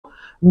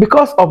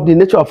because of the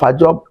nature of our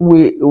job,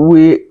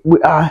 we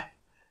are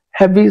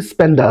heavy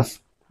spenders.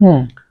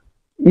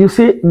 You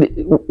see,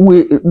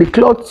 the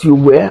clothes you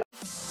wear.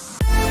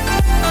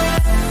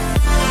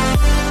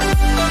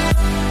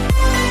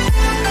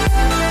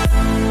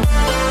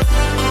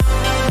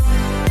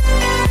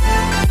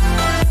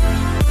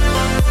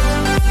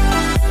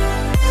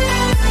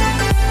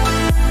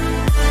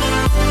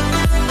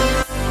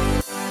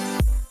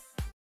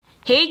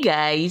 Hey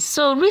guys,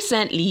 so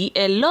recently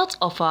a lot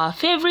of our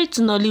favorite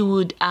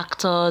Nollywood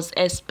actors,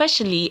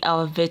 especially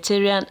our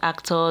veteran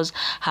actors,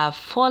 have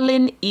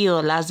fallen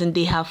ill, as in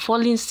they have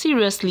fallen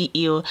seriously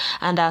ill,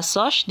 and as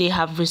such they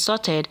have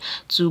resorted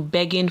to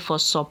begging for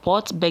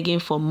support, begging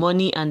for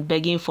money, and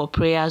begging for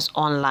prayers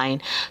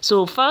online.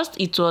 So first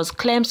it was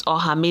Clems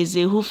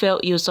Ohameze, who fell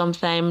ill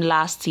sometime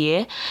last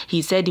year.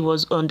 He said he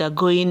was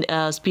undergoing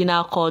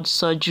spinal cord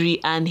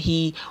surgery and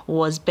he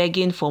was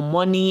begging for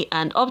money,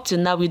 and up till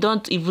now we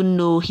don't even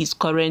know his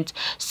current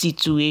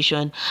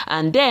situation.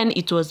 And then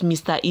it was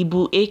Mr.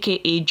 Ibu,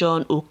 aka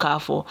John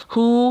Okafor,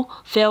 who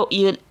fell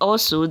ill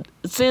also.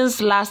 Since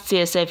last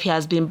year, he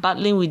has been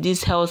battling with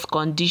this health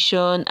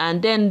condition,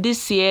 and then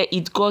this year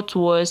it got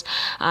worse,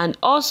 and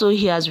also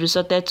he has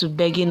resorted to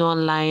begging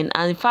online.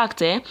 And in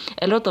fact, a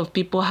lot of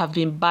people have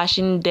been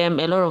bashing them.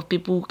 A lot of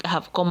people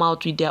have come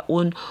out with their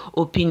own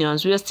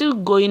opinions. We are still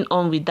going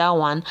on with that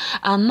one,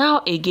 and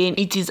now again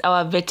it is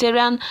our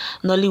veteran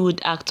Nollywood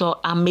actor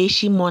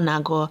Amaechi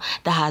Monago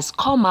that has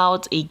come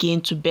out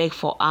again to beg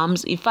for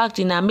alms. In fact,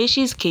 in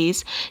Amaechi's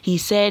case, he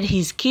said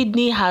his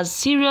kidney has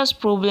serious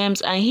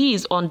problems and he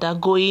is undergoing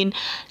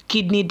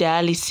kidney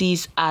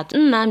dialysis at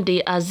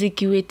Nnamdi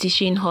Azikiwe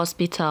Teaching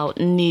Hospital,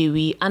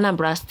 Nnewi,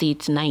 Anambra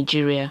State,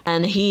 Nigeria.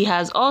 And he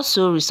has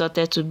also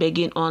resorted to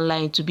begging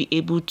online to be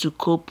able to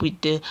cope with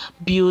the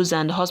bills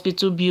and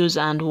hospital bills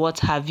and what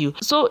have you.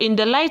 So in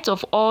the light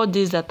of all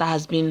this that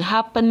has been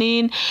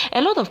happening,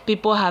 a lot of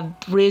people have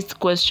raised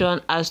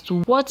questions as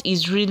to what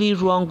is really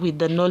wrong with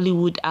the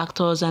Nollywood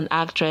actors and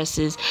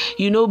actresses.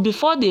 You know,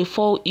 before they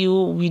fall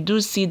ill, we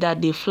do see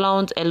that they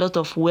flaunt a lot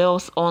of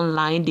wealth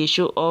online. They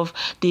show off,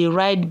 they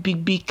ride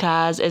big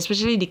cars,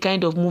 especially the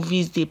kind of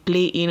movies they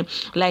play in,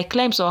 like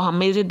Clems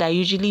Ohameze that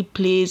usually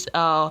plays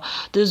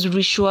those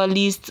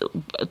ritualist,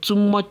 too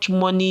much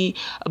money,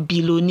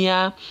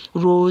 billionaire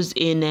roles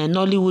in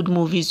Nollywood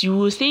movies. You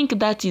will think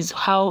that is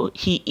how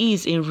he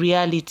is in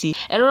reality.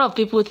 A lot of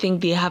people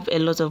think they have a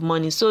lot of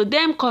money, so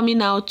them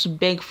coming out to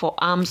beg for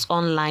alms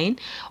online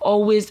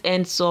always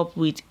ends up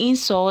with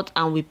insult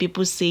and with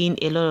people saying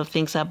a lot of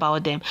things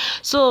about them.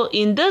 So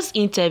in this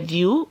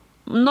interview,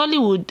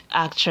 Nollywood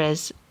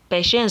actress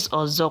Patience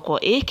Ozokwor,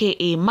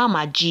 aka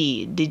Mama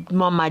G, the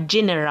Mama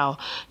General,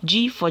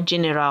 G for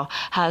General,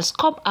 has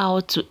come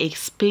out to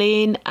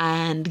explain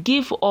and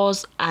give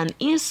us an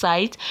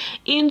insight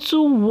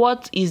into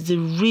what is the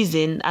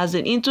reason, as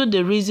in into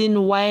the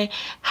reason why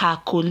her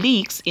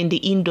colleagues in the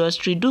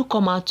industry do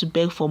come out to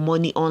beg for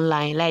money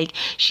online. Like,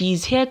 she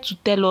is here to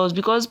tell us,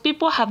 because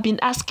people have been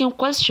asking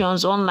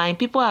questions online.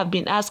 People have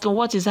been asking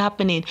what is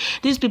happening.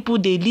 These people,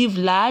 they live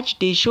large,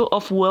 they show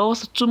off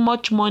wealth, too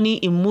much money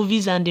in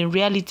movies and in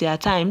reality at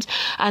times,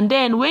 and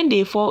then when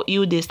they fall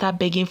ill, they start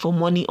begging for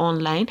money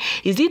online.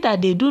 Is it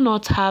that they do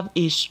not have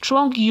a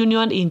strong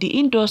union in the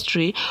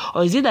industry,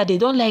 or is it that they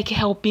don't like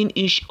helping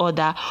each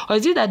other, or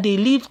is it that they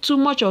live too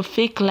much of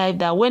fake life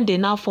that when they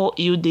now fall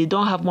ill, they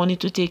don't have money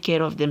to take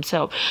care of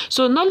themselves?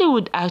 So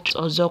Nollywood actress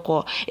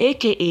Ozokwor,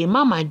 aka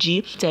Mama G,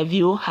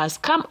 interview has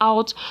come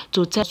out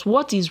to tell us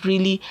what is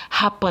really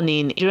happening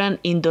in the Nigerian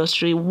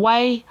industry,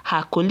 why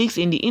her colleagues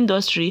in the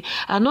industry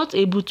are not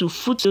able to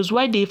foot those,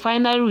 why they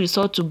finally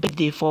resort to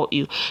beg for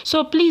you.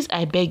 So please,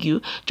 I beg you,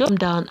 just come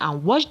down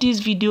and watch this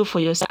video for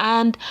yourself,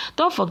 and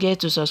don't forget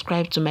to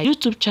subscribe to my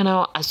YouTube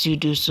channel as you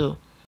do so.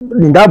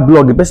 In that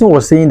blog, the person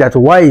was saying that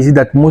why is it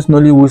that most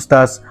Nollywood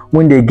stars,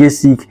 when they get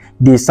sick,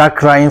 they start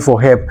crying for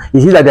help?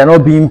 Is it that they're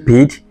not being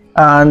paid?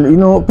 And you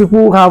know,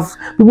 people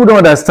don't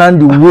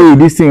understand the way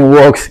this thing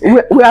works.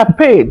 We are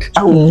paid.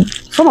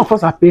 Some of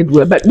us are paid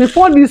well, but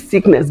before this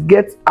sickness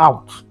gets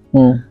out,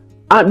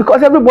 and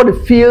because everybody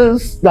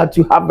feels that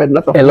you have a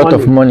lot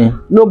of money,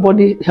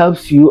 nobody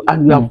helps you,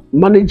 and you are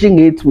managing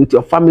it with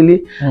your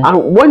family.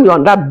 And when you're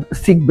on that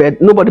sick bed,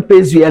 nobody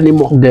pays you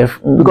anymore.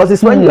 Because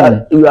it's when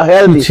you are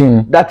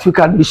healthy that you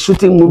can be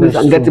shooting movies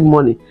and getting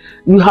money.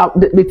 You have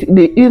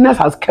the illness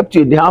has kept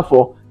you in the house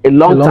for a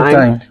long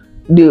time.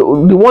 The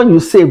one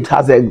you saved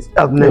has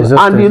exhausted.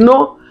 And you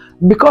know,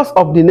 because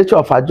of the nature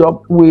of our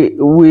job, we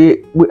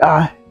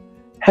are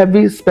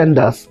heavy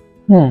spenders.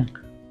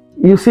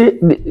 You see,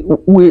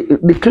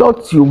 the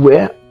clothes you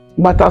wear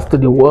matters to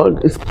the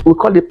world. We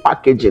call it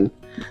packaging,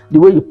 the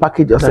way you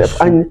package yourself.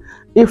 And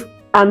if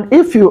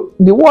you,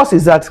 the worst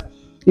is that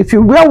if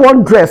you wear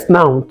one dress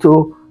now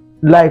to,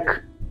 like,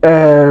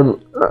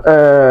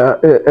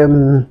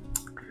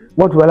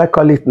 what will I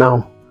call it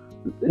now?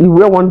 You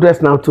wear one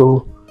dress now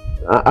to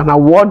an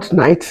award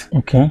night.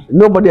 Okay.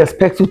 Nobody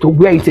expects you to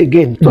wear it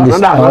again to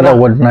another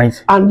award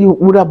night. And you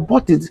would have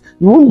bought it.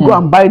 You won't go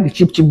and buy the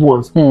cheap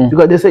ones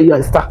because they say you're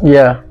a star.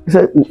 Yeah. They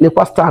say he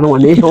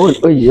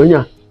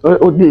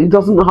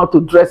doesn't know how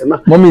to dress.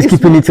 Mommy is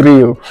keeping it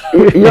real.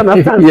 You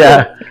understand?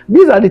 Yeah. So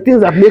these are the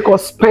things that make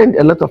us spend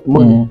a lot of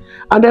money.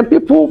 And then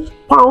people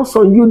pounce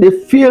on you. They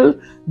feel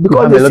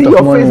because they see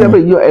your face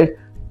every year.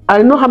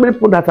 I know how many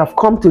people that have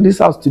come to this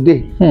house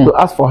today to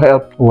ask for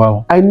help.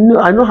 Wow. I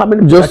know how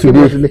many people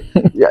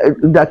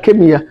that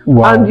came here.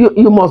 Wow. And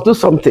you must do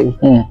something.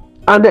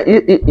 And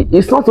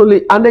it's not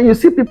only, and then you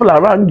see people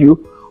around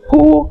you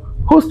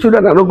whose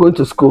children are not going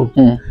to school.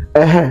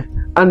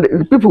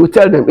 And people will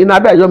tell them, in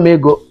Abia, you may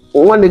go,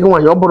 one nigga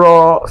want your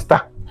bro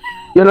star.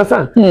 You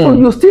understand? So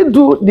you still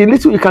do the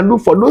little you can do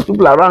for those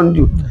people around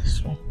you.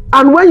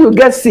 And when you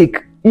get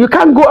sick, you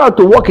can't go out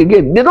to work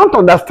again. They don't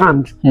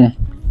understand.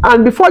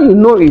 And before you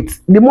know it,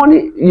 the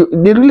money,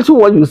 the little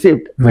one you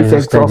saved is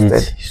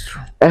exhausted.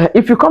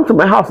 If you come to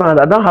my house and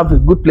I don't have a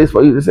good place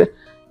for you, they say,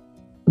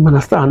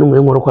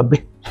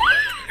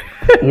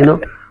 you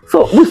know.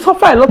 So we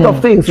suffer a lot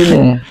of things.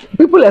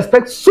 People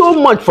expect so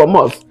much from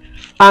us.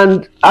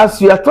 And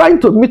as you are trying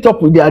to meet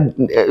up with their, not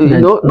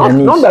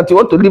that you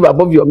want to live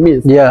above your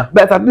means,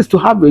 but at least to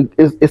have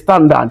a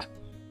standard.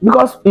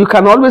 Because you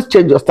can always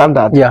change your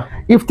standard.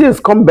 If things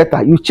come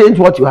better, you change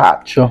what you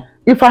have. Sure.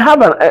 If I have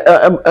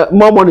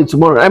more money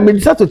tomorrow, I may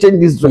decide to change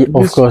this.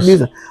 Of course.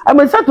 I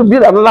may decide to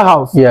build another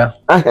house.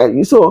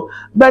 So,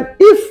 but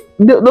if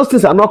those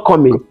things are not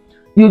coming,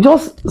 you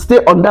just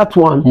stay on that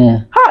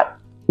one.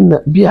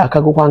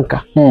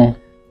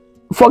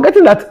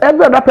 Forgetting that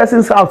every other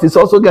person's house is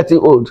also getting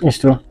old. It's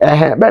true.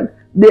 But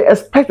they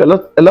expect a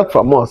lot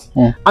from us.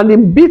 And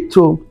in bid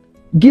to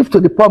give to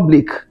the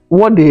public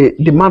what they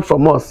demand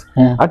from us,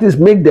 at least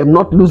make them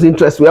not lose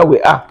interest where we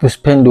are. To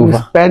spend over. We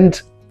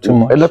spend too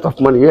much. A lot of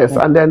money, yes.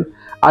 And then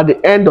at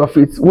the end of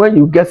it, when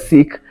you get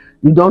sick,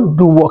 you don't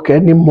do work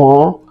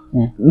anymore.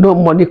 No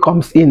money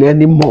comes in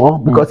anymore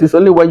because it's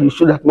only when you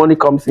show that money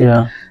comes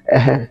in.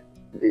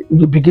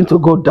 You begin to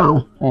go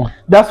down.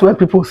 That's when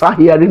people start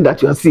hearing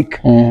that you're sick.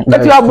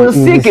 But you have been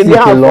sick in the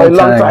house for a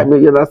long time.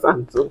 You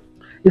understand? So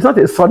it's not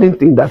a sudden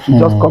thing that you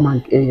just come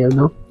and you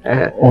know.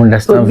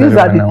 So these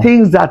are the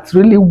things that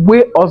really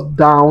weigh us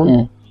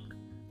down.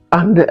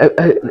 And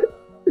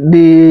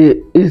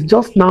it's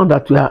just now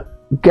that we are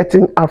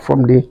getting out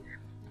from a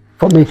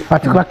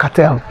particular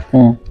cartel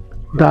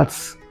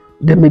that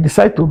they may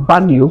decide to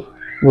ban you.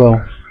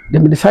 Well, they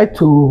may decide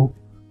to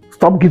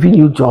stop giving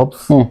you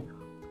jobs.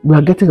 We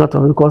are getting out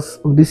of it because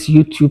of this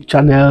YouTube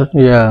channel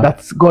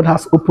that God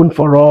has opened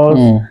for us.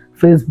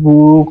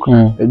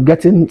 Facebook,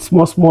 getting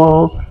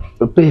small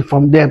pay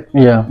from them.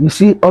 You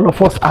see, all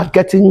of us are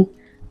getting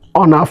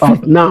on our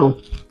feet now.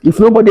 If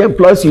nobody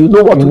employs you, you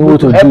know what to do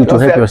to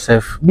help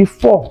yourself.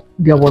 Before,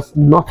 there was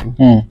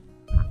nothing.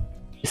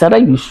 It's either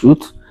you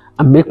shoot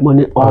and make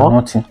money or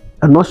nothing.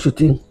 And not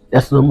shooting,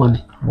 there's no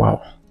money.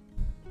 Wow.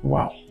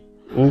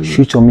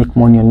 Shoot or make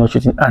money or not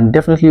shooting. And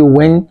definitely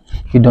when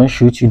you don't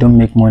shoot, you don't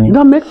make money. You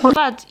don't make money.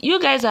 But you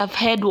guys have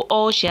heard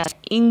all she has.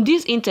 In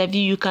this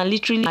interview, you can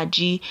literally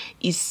Maji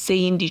is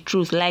saying the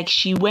truth. Like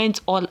she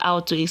went all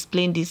out to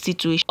explain the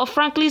situation. Or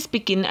frankly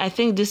speaking, I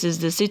think this is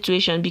the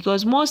situation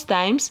because most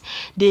times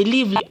they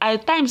leave.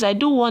 At times I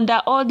do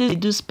wonder all this they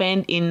do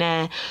spend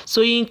in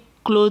sewing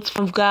clothes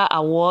from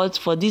awards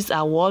for this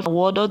award,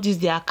 all these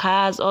their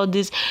cars, all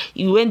this.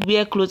 You went to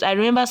wear clothes. I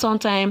remember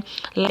sometime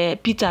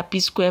like Peter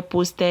P Square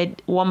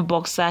posted one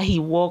boxer, he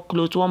wore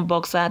clothes, one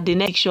boxer. The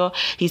next show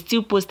he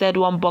still posted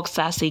one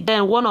boxer. So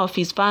then one of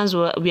his fans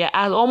were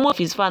asked, almost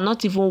his fan,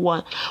 not even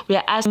one, we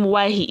are asking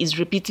why he is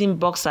repeating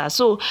boxer.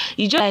 So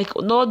it's just like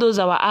all those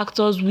our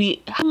actors,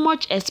 we have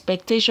much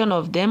expectation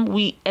of them,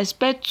 we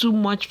expect too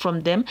much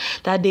from them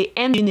that they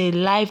end in a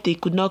life they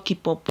could not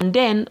keep up. And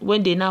then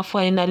when they now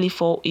finally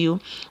fall ill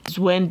is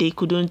when they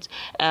couldn't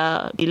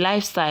the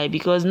lifestyle,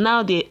 because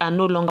now they are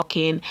no longer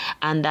working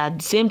and at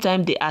the same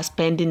time they are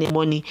spending the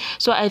money.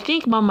 So I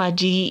think Mama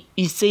G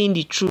is saying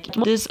the truth.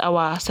 These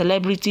our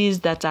celebrities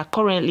that are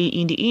currently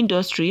in the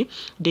industry,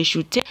 they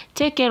should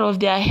take care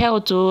of their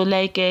health.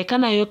 Like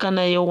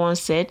Kanayo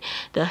once said,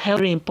 the health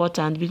is very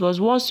important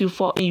because once you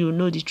fall, you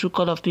know the true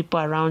color of people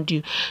around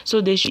you. So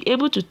they should be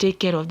able to take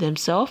care of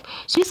themselves.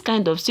 So this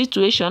kind of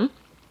situation,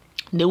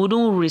 they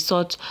wouldn't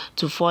resort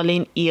to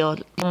falling ill.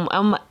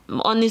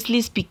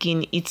 Honestly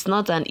speaking, it's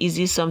not an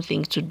easy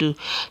something to do.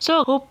 So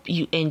I hope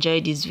you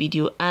enjoyed this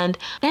video and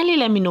kindly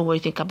let me know what you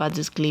think about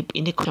this clip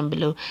in the comment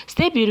below.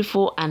 Stay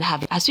beautiful and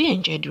have it as you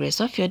enjoy the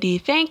rest of your day.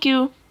 Thank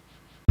you.